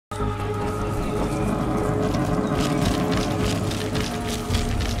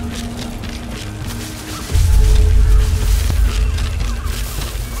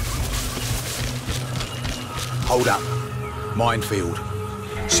Hold up. Minefield.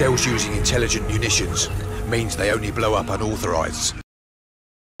 Cells using intelligent munitions means they only blow up unauthorized.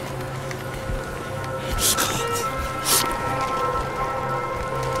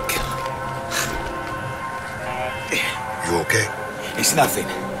 You okay? It's nothing.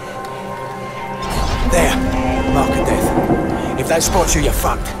 There. Mark of death. If that spots you, you're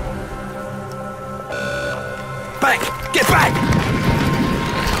fucked. Back! Get back!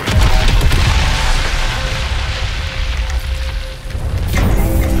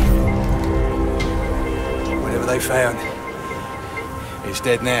 Whatever they found, it's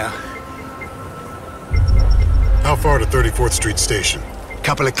dead now. How far to 34th Street Station?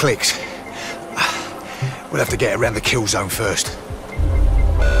 Couple of clicks. We'll have to get around the kill zone first.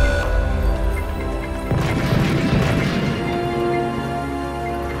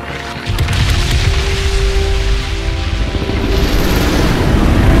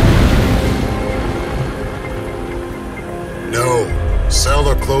 No. Cell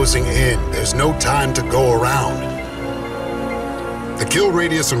are closing in. There's no time to go around. The kill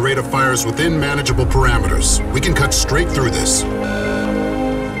radius and rate of fire is within manageable parameters. We can cut straight through this.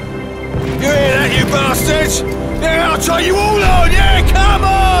 You hear that, you bastards? Yeah, I'll tie you all on! Yeah, come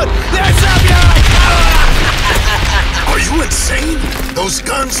on! Let's have ya! Are you insane? Those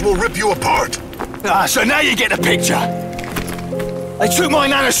guns will rip you apart. Ah, so now you get the picture. They took my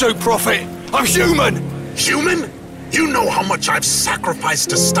nanosuit, Prophet. I'm human! Human? You know how much I've sacrificed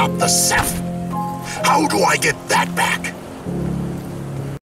to stop the Ceph. How do I get that back?